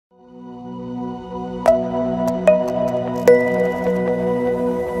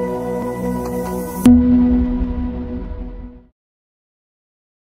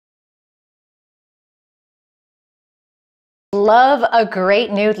Love a great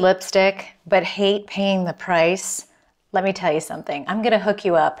nude lipstick, but hate paying the price? Let me tell you something. I'm gonna hook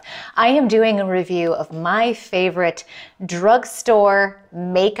you up. I am doing a review of my favorite drugstore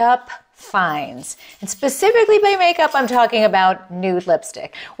makeup finds. And specifically by makeup, I'm talking about nude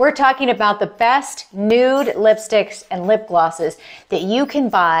lipstick. We're talking about the best nude lipsticks and lip glosses that you can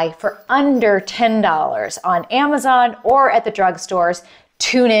buy for under $10 on Amazon or at the drugstores.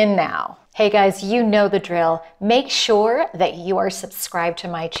 Tune in now. Hey guys, you know the drill. Make sure that you are subscribed to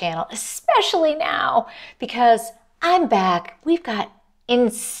my channel, especially now, because I'm back. We've got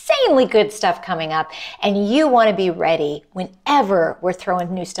insanely good stuff coming up, and you want to be ready whenever we're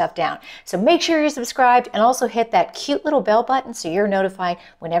throwing new stuff down. So make sure you're subscribed and also hit that cute little bell button so you're notified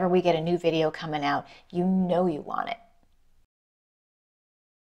whenever we get a new video coming out. You know you want it.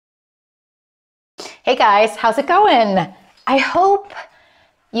 Hey guys, how's it going? I hope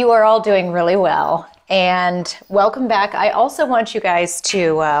you are all doing really well, and welcome back. I also want you guys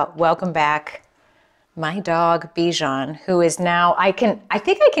to welcome back my dog Bijan, who is now, I think I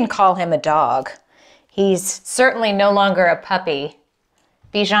can call him a dog. He's certainly no longer a puppy.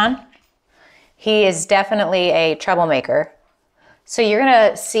 Bijan, he is definitely a troublemaker. So you're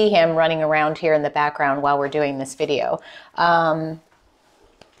gonna see him running around here in the background while we're doing this video. Bijan,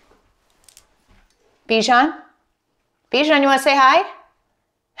 you wanna say hi?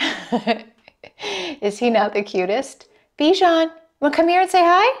 Is he not the cutest? Bijan, you wanna come here and say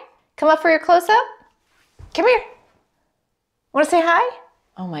hi? Come up for your close-up? Come here. Wanna say hi?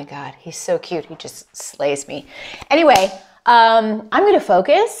 Oh my God, he's so cute. He just slays me. Anyway, I'm gonna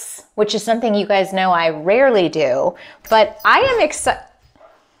focus, which is something you guys know I rarely do, but I am excited.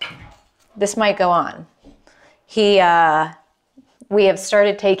 This might go on. We have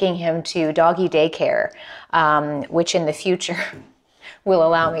started taking him to doggy daycare, which in the future will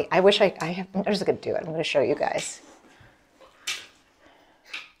allow me. I'm just gonna do it. I'm gonna show you guys.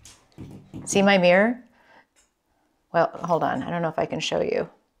 See my mirror? Well, hold on. I don't know if I can show you.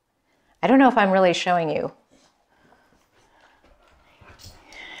 I don't know if I'm really showing you.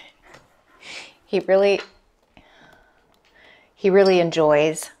 He really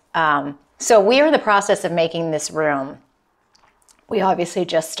enjoys. So we are in the process of making this room. We obviously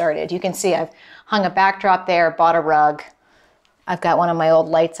just started. You can see I've hung a backdrop there, bought a rug. I've got one of my old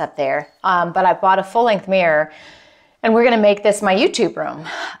lights up there, but I bought a full-length mirror, and we're gonna make this my YouTube room.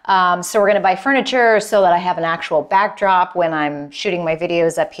 So we're gonna buy furniture so that I have an actual backdrop when I'm shooting my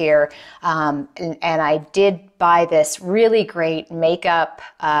videos up here. And I did buy this really great makeup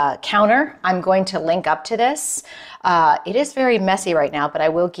counter. I'm going to link up to this. It is very messy right now, but I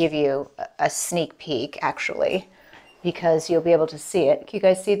will give you a sneak peek actually, because you'll be able to see it. Can you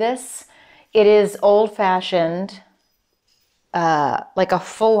guys see this? It is old-fashioned, like a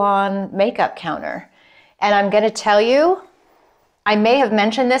full-on makeup counter. And I'm gonna tell you, I may have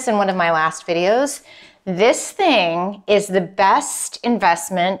mentioned this in one of my last videos, this thing is the best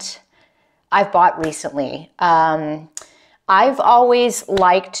investment I've bought recently. I've always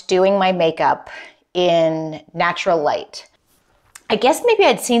liked doing my makeup in natural light. I guess maybe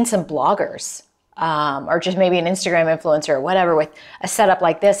I'd seen some bloggers, or just maybe an Instagram influencer or whatever with a setup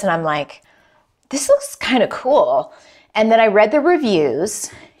like this, and I'm like, this looks kind of cool. And then I read the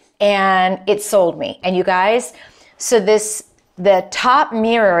reviews, and it sold me. And you guys, so the top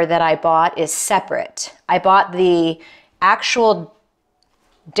mirror that I bought is separate. I bought the actual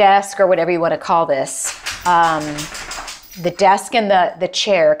desk, or whatever you want to call this. The desk and the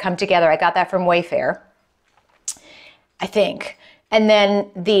chair come together. I got that from Wayfair, I think. And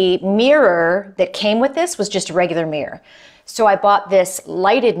then the mirror that came with this was just a regular mirror. So I bought this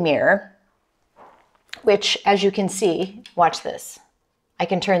lighted mirror, which, as you can see, watch this. I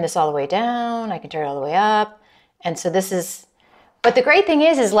can turn this all the way down, I can turn it all the way up. And so this is, but the great thing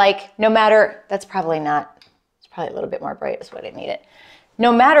is like, no matter, that's probably not, it's probably a little bit more bright is what I need it.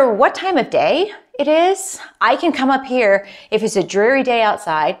 No matter what time of day it is, I can come up here if it's a dreary day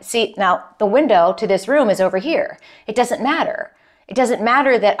outside. See, now the window to this room is over here. It doesn't matter. It doesn't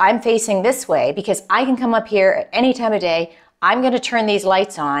matter that I'm facing this way, because I can come up here at any time of day. I'm gonna turn these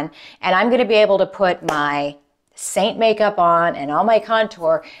lights on, and I'm gonna be able to put my Saint makeup on and all my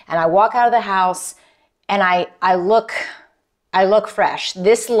contour, and I walk out of the house and I look fresh.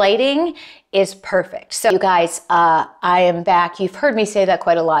 This lighting is perfect. So you guys, I am back. You've heard me say that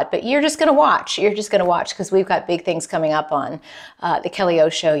quite a lot, but you're just gonna watch. You're just gonna watch, because we've got big things coming up on the Kelly O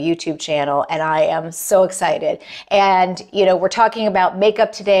Show YouTube channel, and I am so excited. And you know, we're talking about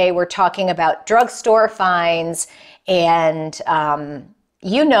makeup today. We're talking about drugstore finds, and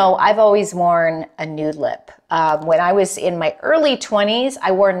you know, I've always worn a nude lip. When I was in my early 20s,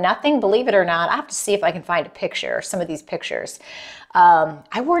 I wore nothing, believe it or not. I have to see if I can find a picture, some of these pictures.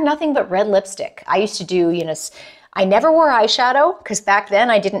 I wore nothing but red lipstick. I used to do, you know, I never wore eyeshadow because back then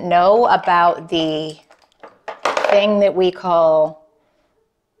I didn't know about the thing that we call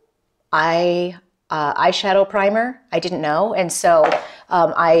eyeshadow primer. I didn't know. And so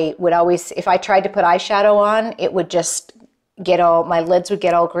I would always, if I tried to put eyeshadow on, it would just my lids would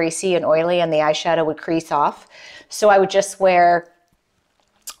get all greasy and oily and the eyeshadow would crease off. So I would just wear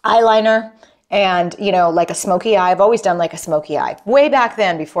eyeliner and, you know, like a smoky eye. I've always done like a smoky eye, way back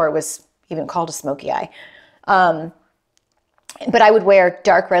then before it was even called a smoky eye. But I would wear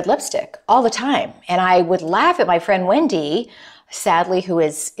dark red lipstick all the time. And I would laugh at my friend Wendy, sadly, who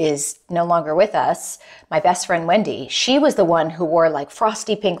is no longer with us, my best friend Wendy. She was the one who wore like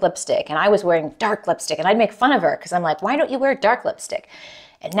frosty pink lipstick and I was wearing dark lipstick, and I'd make fun of her because I'm like, why don't you wear dark lipstick?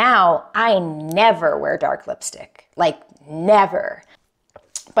 And now I never wear dark lipstick, like never.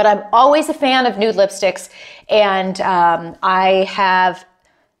 But I'm always a fan of nude lipsticks, and I have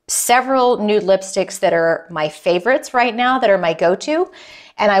several nude lipsticks that are my favorites right now, that are my go-to.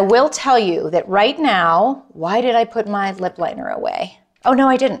 And I will tell you that right now, why did I put my lip liner away? Oh, no,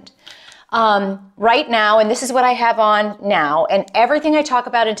 I didn't. Right now, and this is what I have on now, and everything I talk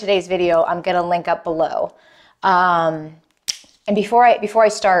about in today's video, I'm going to link up below. And before I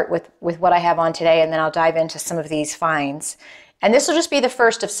start with what I have on today, and then I'll dive into some of these finds. And this will just be the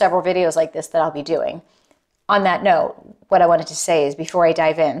first of several videos like this that I'll be doing. On that note, what I wanted to say is before I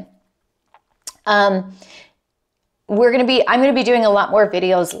dive in, I'm going to be doing a lot more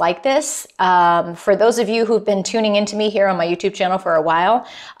videos like this. For those of you who've been tuning into me here on my YouTube channel for a while,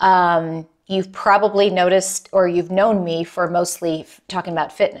 you've probably noticed, or you've known me for mostly talking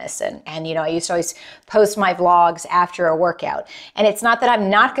about fitness. And you know, I used to always post my vlogs after a workout. And it's not that I'm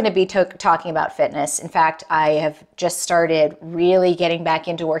not going to be talking about fitness. In fact, I have just started really getting back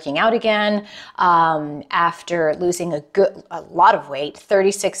into working out again after losing a lot of weight,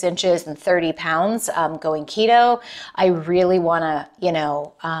 36 inches and 30 pounds, going keto. I really want to, you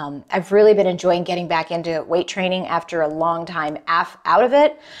know, I've really been enjoying getting back into weight training after a long time out of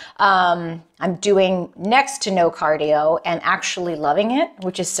it. I'm doing next to no cardio and actually loving it,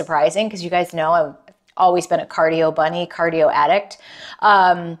 which is surprising because you guys know I've always been a cardio bunny, cardio addict.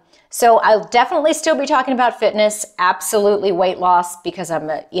 So I'll definitely still be talking about fitness, absolutely weight loss, because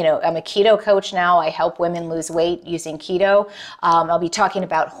I'm a keto coach now. I help women lose weight using keto. I'll be talking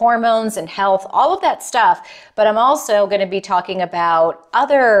about hormones and health, all of that stuff, but I'm also going to be talking about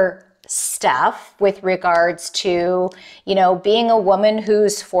other stuff with regards to, you know, being a woman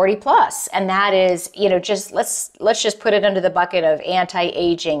who's 40 plus. And that is, you know, just let's just put it under the bucket of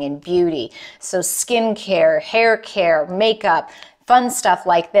anti-aging and beauty. So skincare, hair care, makeup, fun stuff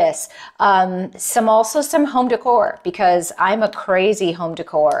like this. Also some home decor, because I'm a crazy home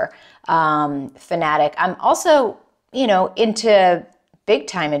decor fanatic. I'm also, you know, big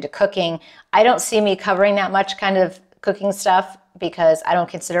time into cooking. I don't see me covering that much kind of cooking stuff because I don't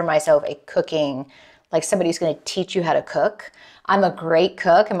consider myself like somebody who's going to teach you how to cook. I'm a great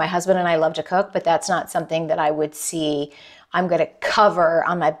cook, and my husband and I love to cook, but that's not something that I would see I'm going to cover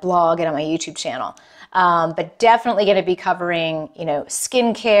on my blog and on my YouTube channel. But definitely going to be covering, you know,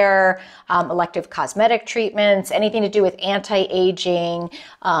 skincare, elective cosmetic treatments, anything to do with anti-aging,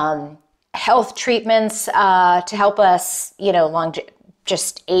 health treatments to help us, you know,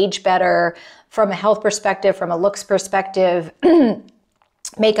 just age better from a health perspective, from a looks perspective,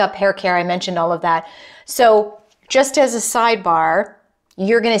 makeup, hair care, I mentioned all of that. So just as a sidebar,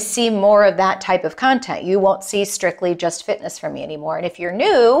 you're going to see more of that type of content. You won't see strictly just fitness from me anymore. And if you're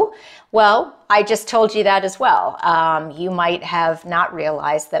new, well, I just told you that as well. You might have not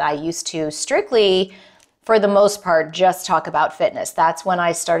realized that I used to strictly, for the most part, just talk about fitness. That's when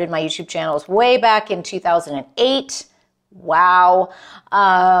I started my YouTube channels way back in 2008. Wow.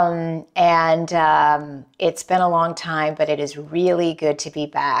 It's been a long time, but it is really good to be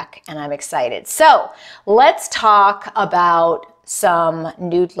back and I'm excited. So let's talk about some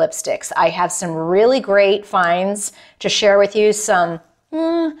nude lipsticks. I have some really great finds to share with you. Some,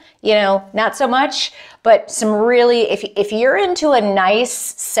 you know, not so much, but some really, if you're into a nice,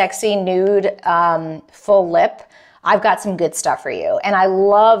 sexy nude, full lip, I've got some good stuff for you. And I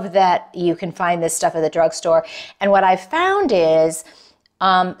love that you can find this stuff at the drugstore. And what I found is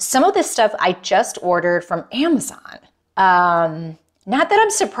some of this stuff I just ordered from Amazon. Not that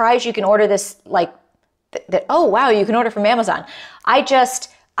I'm surprised you can order this like that. Oh, wow, you can order from Amazon.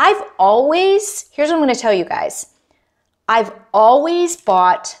 I've always, here's what I'm going to tell you guys. I've always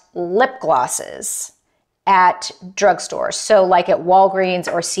bought lip glosses at drugstores, so like at Walgreens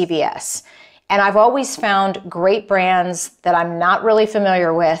or CVS. And I've always found great brands that I'm not really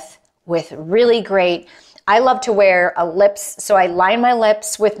familiar with really great. I love to wear a lips, so I line my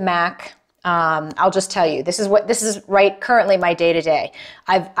lips with MAC. I'll just tell you, this is right currently my day-to-day.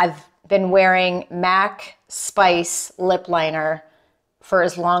 I've been wearing MAC Spice lip liner for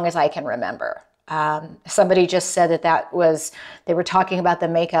as long as I can remember. Somebody just said they were talking about the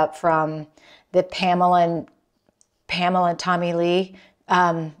makeup from the Pamela and Tommy Lee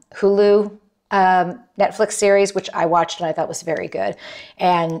Hulu Netflix series, which I watched and I thought was very good.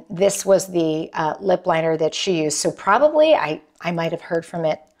 And this was the lip liner that she used. So probably I might have heard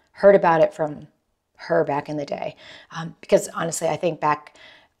about it from her back in the day. Because honestly, I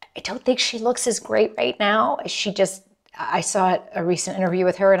don't think she looks as great right now. I saw a recent interview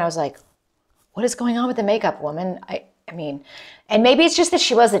with her and I was like, what is going on with the makeup, woman? I mean, and maybe it's just that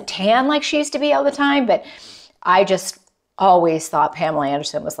she wasn't tan like she used to be all the time, but I just always thought Pamela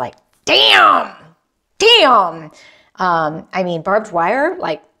Anderson was like, damn. I mean, barbed wire,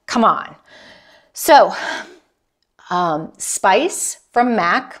 like, come on. So, Spice from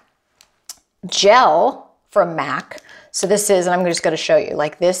MAC, gel from MAC. So this is, and I'm just going to show you,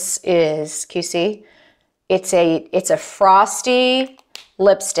 like this is, can you see? It's a frosty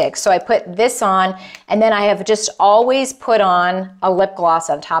lipstick. So I put this on, and then I have just always put on a lip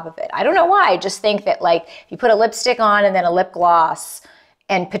gloss on top of it. I don't know why, I just think that like if you put a lipstick on and then a lip gloss,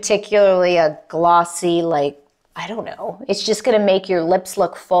 and particularly a glossy, like, I don't know, it's just gonna make your lips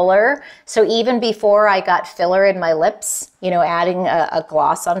look fuller. So even before I got filler in my lips, you know, adding a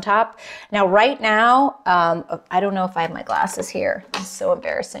gloss on top. Now, right now, I don't know if I have my glasses here. It's so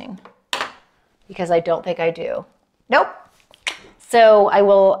embarrassing because I don't think I do. Nope. So I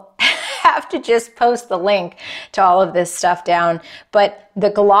will have to just post the link to all of this stuff down. But the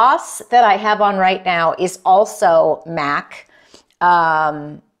gloss that I have on right now is also MAC.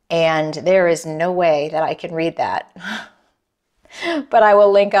 And there is no way that I can read that, but I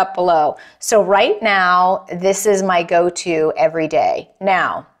will link up below. So right now, this is my go-to every day.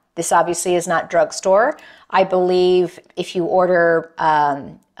 Now, this obviously is not drugstore. I believe if you order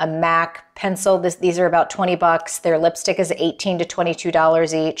a MAC pencil, these are about 20 bucks. Their lipstick is $18 to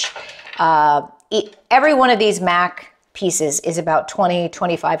 $22 each. Every one of these MAC pieces is about $20,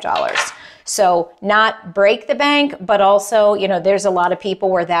 $25. So not break the bank, but also, you know, there's a lot of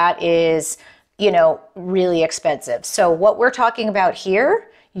people where that is, you know, really expensive. So what we're talking about here,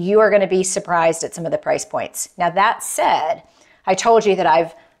 you are going to be surprised at some of the price points. Now that said, I told you that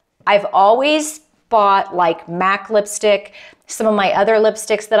I've always bought like MAC lipstick, some of my other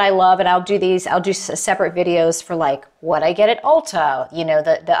lipsticks that I love, and I'll do separate videos for like what I get at Ulta, you know,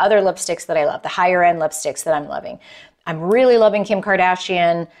 the other lipsticks that I love, the higher end lipsticks that I'm loving. I'm really loving Kim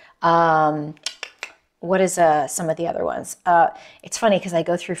Kardashian. What is some of the other ones? It's funny because I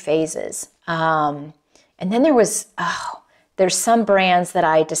go through phases. And then there's some brands that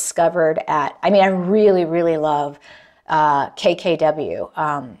I discovered I really, really love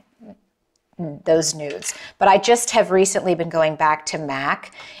KKW, those nudes. But I just have recently been going back to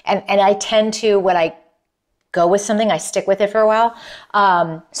MAC. And I tend to, when I go with something, I stick with it for a while.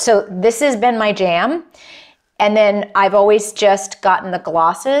 So this has been my jam. And then I've always just gotten the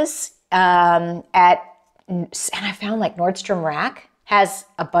glosses and I found like Nordstrom Rack has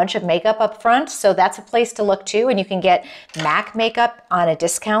a bunch of makeup up front, so that's a place to look too, and you can get MAC makeup on a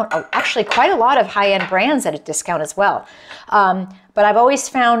discount. Actually, quite a lot of high-end brands at a discount as well. But I've always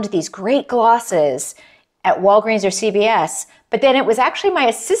found these great glosses at Walgreens or CVS, but then it was actually my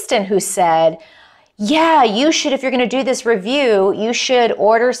assistant who said, yeah, you should, if you're going to do this review, you should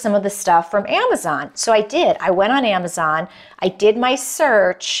order some of the stuff from Amazon. So I did. I went on Amazon. I did my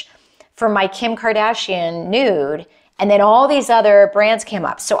search for my Kim Kardashian nude, and then all these other brands came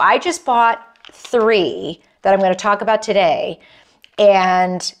up. So I just bought 3 that I'm going to talk about today,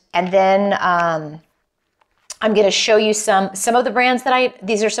 and then I'm going to show you some of the brands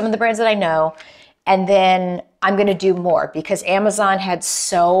these are some of the brands that I know, and then I'm going to do more because Amazon had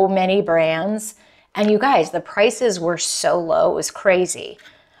so many brands. And you guys, the prices were so low, it was crazy.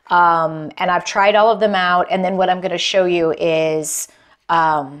 And I've tried all of them out. And then what I'm going to show you is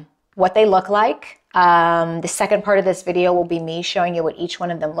what they look like. The second part of this video will be me showing you what each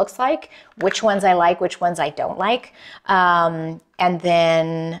one of them looks like, which ones I like, which ones I don't like. And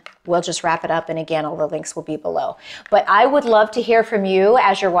then we'll just wrap it up. And again, all the links will be below. But I would love to hear from you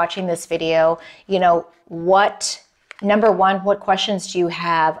as you're watching this video. You know, number one, what questions do you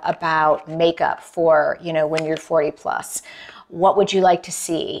have about makeup for, you know, when you're 40 plus? what would you like to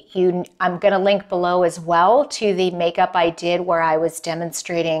see? I'm going to link below as well to the makeup I did where I was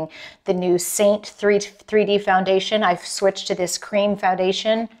demonstrating the new Saint 3D foundation. I've switched to this cream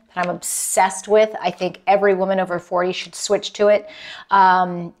foundation that I'm obsessed with. I think every woman over 40 should switch to it.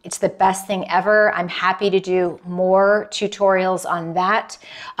 It's the best thing ever. I'm happy to do more tutorials on that.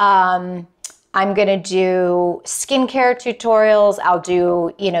 I'm gonna do skincare tutorials. I'll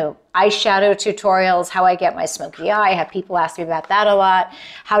do, you know, eyeshadow tutorials, how I get my smoky eye. I have people ask me about that a lot.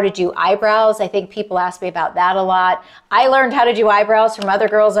 How to do eyebrows. I think people ask me about that a lot. I learned how to do eyebrows from other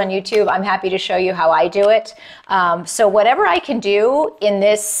girls on YouTube. I'm happy to show you how I do it. So whatever I can do in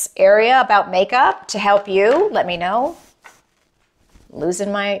this area about makeup to help you, let me know.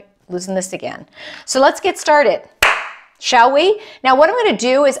 Losing this again. So let's get started. Shall we? Now what I'm going to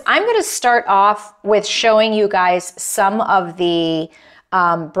do is I'm going to start off with showing you guys some of the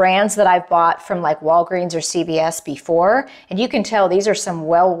brands that I've bought from like Walgreens or CVS before. And you can tell these are some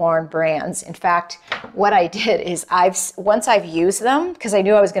well-worn brands. In fact, what I did is once I've used them, because I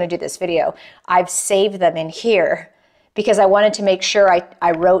knew I was going to do this video, I've saved them in here because I wanted to make sure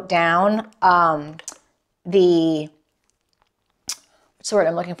I wrote down what's the word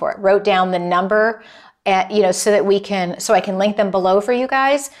I'm looking for? Wrote down the number. You know, so that I can link them below for you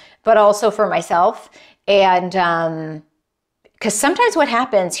guys, but also for myself. And because sometimes what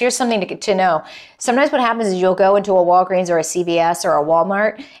happens, here's something to know. Sometimes what happens is you'll go into a Walgreens or a CVS or a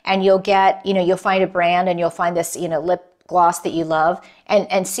Walmart and you'll get, you know, you'll find a brand and you'll find this, you know, lip gloss that you love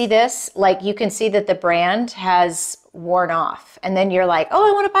and see this, like you can see that the brand has worn off. And then you're like, oh,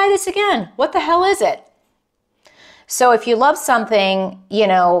 I want to buy this again. What the hell is it? So if you love something, you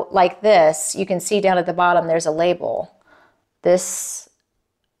know, like this, you can see down at the bottom, there's a label. This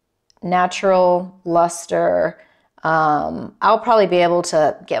natural luster. I'll probably be able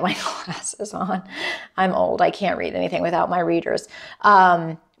to get my glasses on. I'm old. I can't read anything without my readers.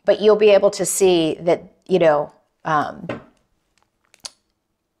 But you'll be able to see that, you know,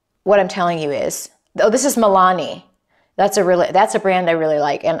 what I'm telling you is, oh, this is Milani. That's a brand I really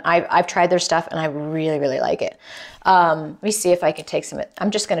like, and I've tried their stuff, and I really, really like it. Let me see if I can take some.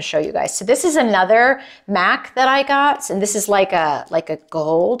 I'm just going to show you guys. So this is another MAC that I got, and this is like a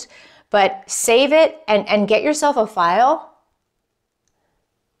gold. But save it and get yourself a file.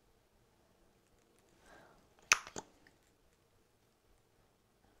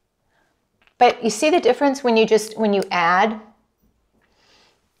 But you see the difference when you add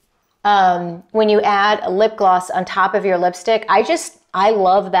a lip gloss on top of your lipstick. I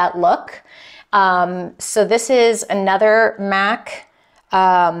love that look. So this is another MAC.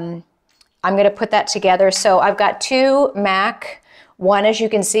 I'm going to put that together. So I've got two MAC. One, as you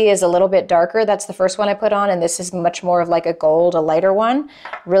can see, is a little bit darker. That's the first one I put on, and this is much more of like a gold, a lighter one.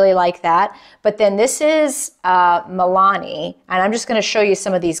 Really like that. But then this is Milani, and I'm just going to show you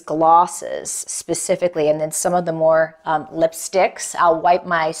some of these glosses specifically, and then some of the more lipsticks. I'll wipe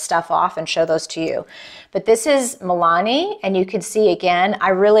my stuff off and show those to you. But this is Milani, and you can see again, I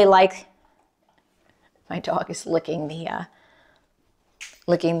really like. My dog is licking the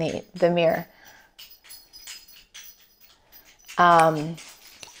mirror. And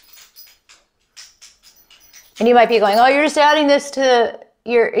you might be going, oh, you're just adding this to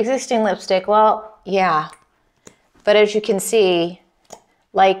your existing lipstick. Well, yeah. But as you can see,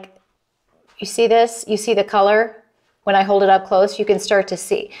 like, you see this? You see the color? When I hold it up close, you can start to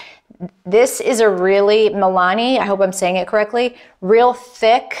see. This is a really, Milani, I hope I'm saying it correctly, real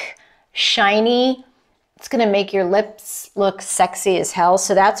thick, shiny. It's going to make your lips look sexy as hell.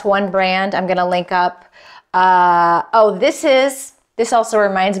 So that's one brand I'm going to link up. This also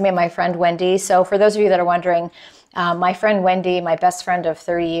reminds me of my friend Wendy. So for those of you that are wondering, my friend Wendy, my best friend of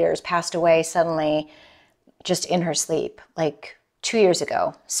 30 years, passed away suddenly just in her sleep, like 2 years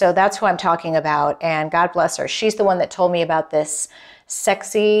ago. So that's who I'm talking about, and God bless her. She's the one that told me about this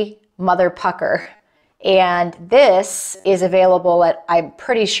sexy mother pucker. And this is available at, I'm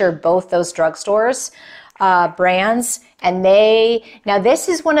pretty sure, both those drugstores, brands. And now this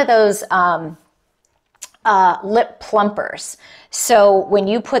is one of those lip plumpers. So when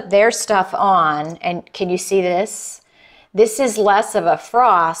you put their stuff on, and can you see this? This is less of a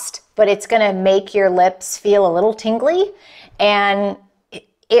frost, but it's going to make your lips feel a little tingly, and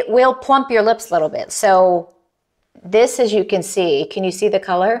it will plump your lips a little bit. So this, as you can you see the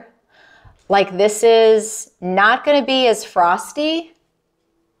color? Like, this is not going to be as frosty.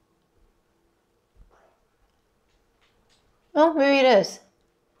 Oh, maybe it is.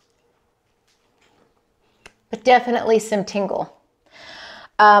 But definitely some tingle.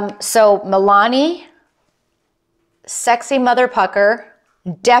 So Milani, Sexy Mother Pucker.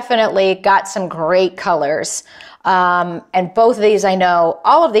 Definitely got some great colors. And both of these I know,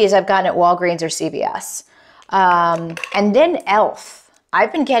 all of these I've gotten at Walgreens or CVS. And then e.l.f.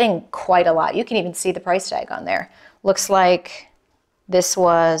 I've been getting quite a lot. You can even see the price tag on there. Looks like this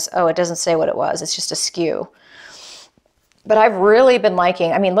was, oh, it doesn't say what it was. It's just a SKU. But I've really been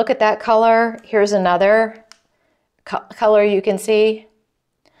liking, I mean, look at that color. Here's another color you can see.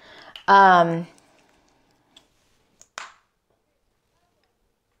 I'm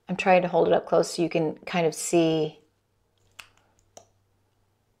trying to hold it up close so you can kind of see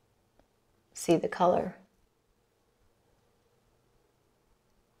the color.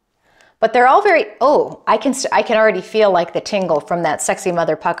 But they're all very, oh, I can already feel like the tingle from that Sexy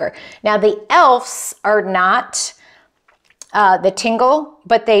Mother Pucker. Now the e.l.f.'s are not the tingle,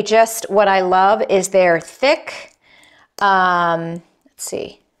 but they just, what I love is they're thick. Let's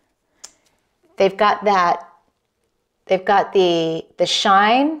see. They've got the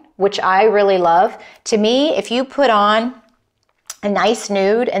shine, which I really love. To me, if you put on a nice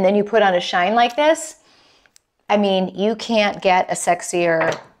nude and then you put on a shine like this, I mean, you can't get a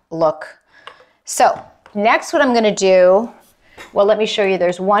sexier look. So next what I'm gonna do, well, let me show you,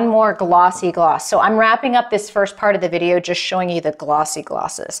 there's one more glossy gloss. So I'm wrapping up this first part of the video just showing you the glossy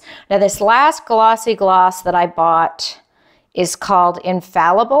glosses. Now this last glossy gloss that I bought is called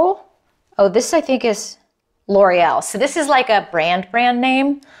Infallible. Oh, this I think is L'Oreal. So this is like a brand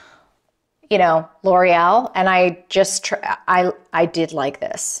name, you know, L'Oreal. And I just, I did like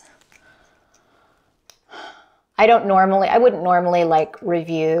this. I wouldn't normally like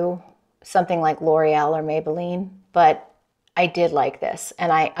review something like L'Oreal or Maybelline, but I did like this,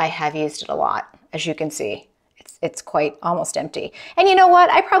 and I have used it a lot. As you can see, it's quite almost empty. And you know what?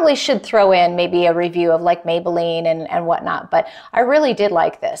 I probably should throw in maybe a review of like Maybelline and whatnot, but I really did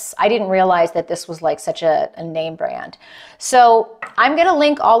like this. I didn't realize that this was like such a name brand. So I'm gonna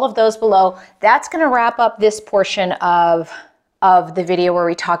link all of those below. That's gonna wrap up this portion of the video where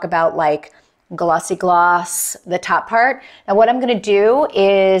we talk about like glossy gloss, the top part. Now what I'm gonna do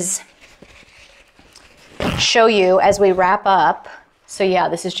is show you as we wrap up. So yeah,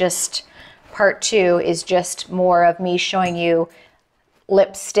 this is just part 2 is just more of me showing you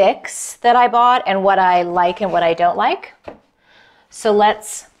lipsticks that I bought and what I like and what I don't like. So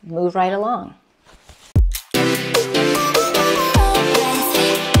let's move right along.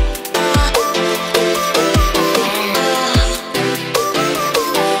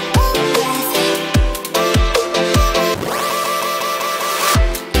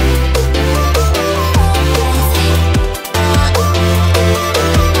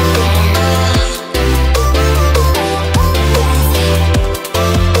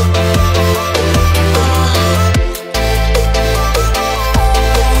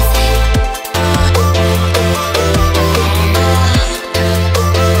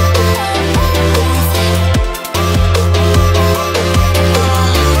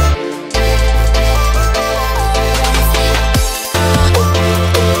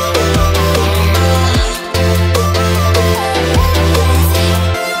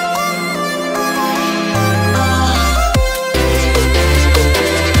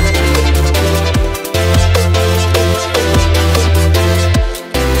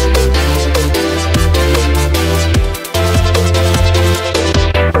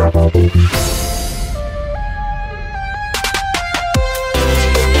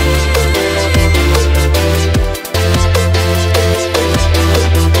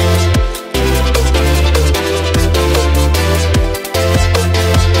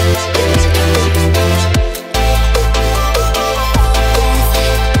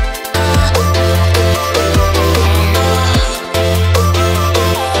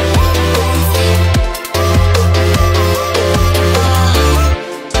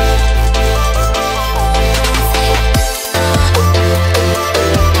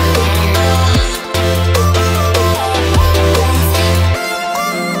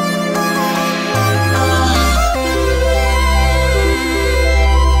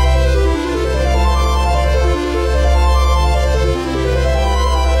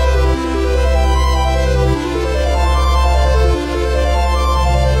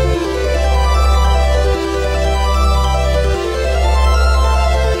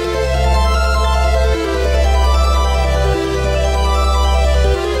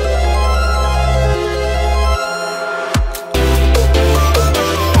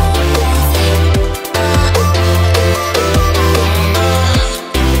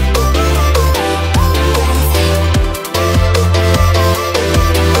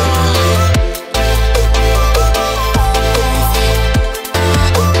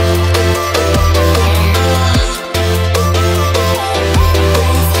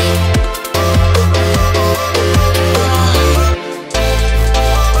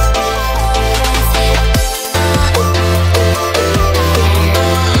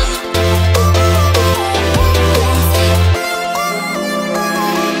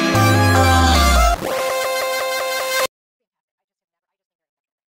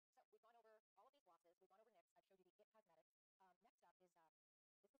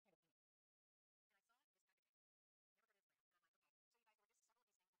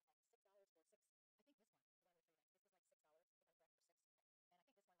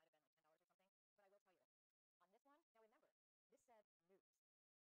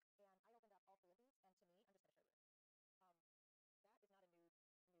 And to me, I'm just going to show you this. That is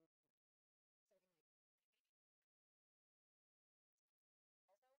not a nude to me. So I'm like, are you kidding me? Also, this is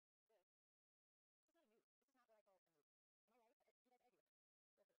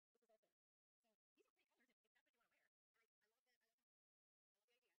not a nude. This is not what I call a nude. Am I right? You guys argue with me. Go for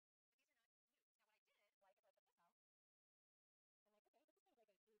it. This is all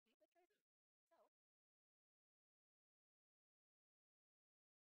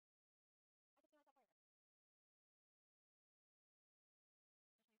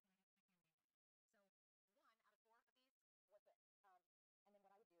So these are pretty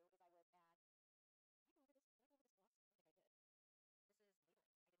colors if that's what you want to wear.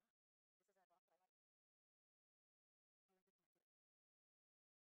 And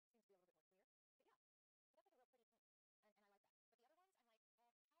I love that. I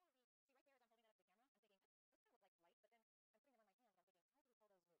love them. I love the idea. But these are not nude. Now what I did, like, is I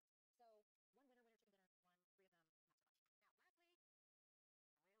put this out. I'm like, okay, this is kind of like a nude pink.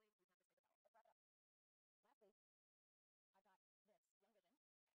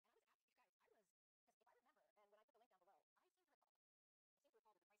 Let's try it out. So I can see myself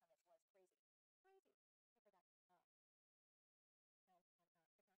wearing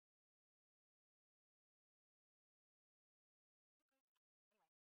this. Especially when I have my hand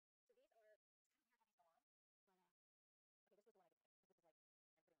game going on. So 1 out of 4 of these was this. And then what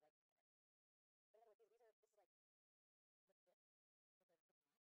I would do is I would add. Did I go over this? Did I go over this gloss? I don't think I did. This is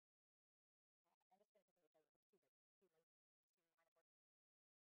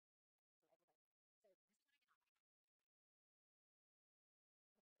Maybelline.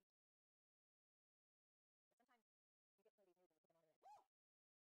 I did not. This is a gloss that I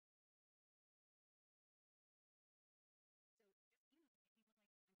like. I'll link this when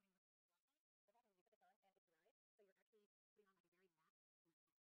I put it. Seems to be a little bit more clear. But yeah, but that's like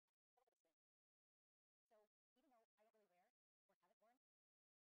a real pretty pink.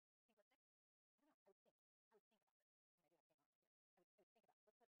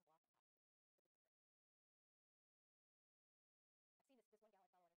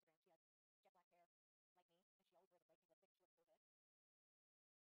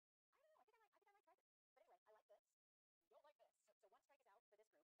 And I like that. But the other ones, I'm like, how are we? See, right there as I'm holding that up to the camera, I'm thinking,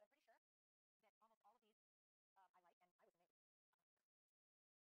 those kind of look like light, but then I'm putting them on my hand and I'm thinking, how do we call those nude? So, one winner, winner, chicken dinner, 3 of them, not so much. Now, lastly, I'm really using up this paper towel. Let's wrap it up. Lastly, I've got this Young Vision. And I was actually, you guys, because if I remember, and when I put the link down below, I seem to recall that the price on this was crazy. Crazy. Just for that sound on TikTok. Okay. Anyway, so these are, it's kind of weird having so on, but okay, this was the one I didn't like, because this is like, I'm putting white in there. But in other words, this is like lipstick with a matte. And this is going to continue to show you, this is too big, too late, too, I'm important, too everybody. So this is what I did not like. Looks pretty. But sometimes you get some of these nudes and you put them on and you're like, so even though these look like I'm putting lip gloss on, what happens is you put this on and it dries, so you're actually putting on like a very matte lip gloss. It's almost like a stain. So even though I don't really wear or haven't worn pink lipstick, I don't know, I would think about this. I mean, I do have pink on right here. I would think about, let's put some gloss on top. This is different. I've seen this one gal I follow on Instagram. She has jet black hair like me, and she always wears a bright pink lipstick. She looks so good. I don't know. I think I might try this. But anyway, I like this. Don't like this. So one strike is out for this group, but I'm pretty sure that almost all of these I like, and I was amazed. But you know, you can also see like look how much is left over on my lips. They're really gonna like stain your lips and put some color. Oh, this is a good one. I like this one. This is like a really pretty cocoa nude. I love this. So loving the pink, loving this one. This is number 2, by the way. This was number 6. I love that. I didn't even put lip gloss on. This is number 5 with a lighter pink. 15. Right here. And I'm obviously applying this really fast. And I'm applying my lips again.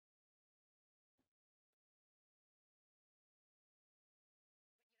 Try being a little bit sloppy here. This is a little kind of light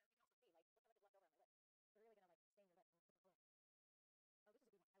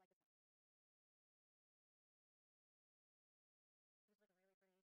for me. It's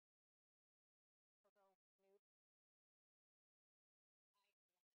just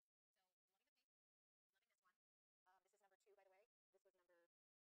a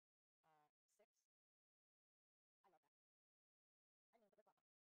little. I have to play around with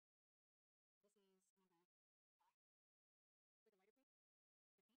it. See what happens when you put some like darker gloss on. Tones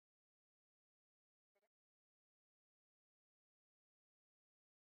it down. Sometimes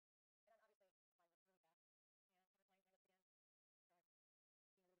that's what you need to do is like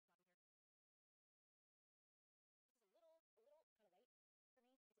put it on and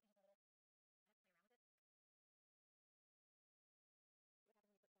then take a step back and look at the whole picture of yourself.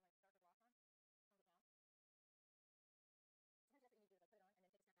 So that's a good one. That was, like I said, number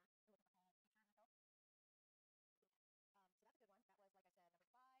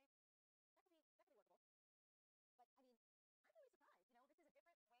 5. That could be workable. But I mean, I'm really surprised. You know, this is a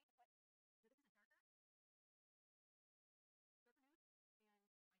different way to put. You know,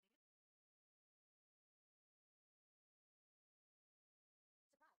 this is a darker nude, and I dig it. Surprised because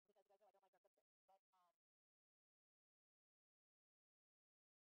you guys know I don't like dark lipstick, but yeah, I like it. And then last one. I know you guys are excited. You're like,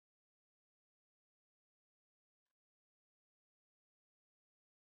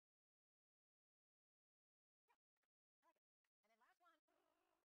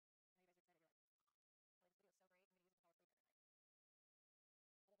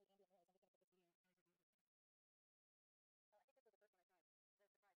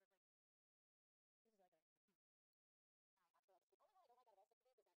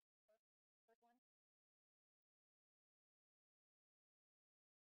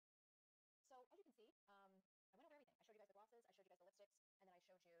 Kelly, this video is so great. I'm gonna use it until I sleep every night. I don't need ambient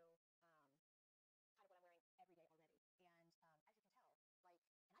noise. I'm just gonna put this video as review with chicken. I think this was the first one I tried. The surprise first like. This is like a pink. I absolutely love it.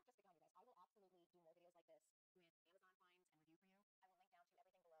 The only one I don't like out of all 6 of these is that first one. So as you can see, I went over everything. I showed you guys the glosses, I showed you guys the lipsticks, and then I showed you kind of what I'm wearing every day already. And as you can tell, like, and I've just begun, you guys. I will absolutely do more videos like this with Amazon finds and review for you. I will link down to everything below. And this was quite interesting for me because, like I said,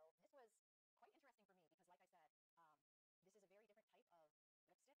 this is a very different type of lipstick. But I'm liking it, and I've always, it's not new for me to buy lip gloss at the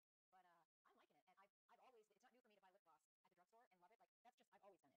drugstore and love it. Like, that's just, I've always done it. And then I only recently started buying like some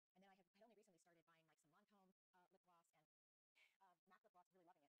Lancome lip gloss and MAC lip gloss, really loving it.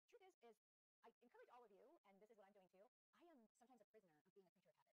 Truth is I encourage all of you, and this is what I'm doing too. I am sometimes a prisoner of being a creature of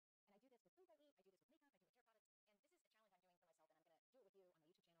habit. And I do this with foods I eat, I do this with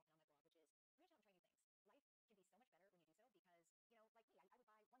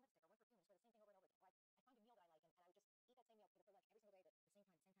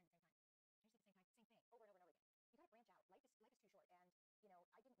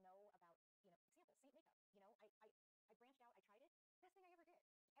I didn't know about, example, Saint makeup. I branched out, I tried it. Best thing I ever did.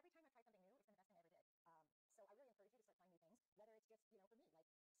 Every time I've tried something new, it's been the best thing I ever did. So I really encourage you to start trying new things, whether it's just, for me,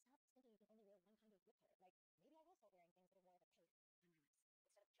 like, stop thinking you can only wear one kind of lip color. Like, maybe I will start wearing things that are more of a color on my lips instead of just these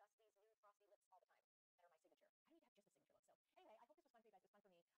nude frosty lips all the time.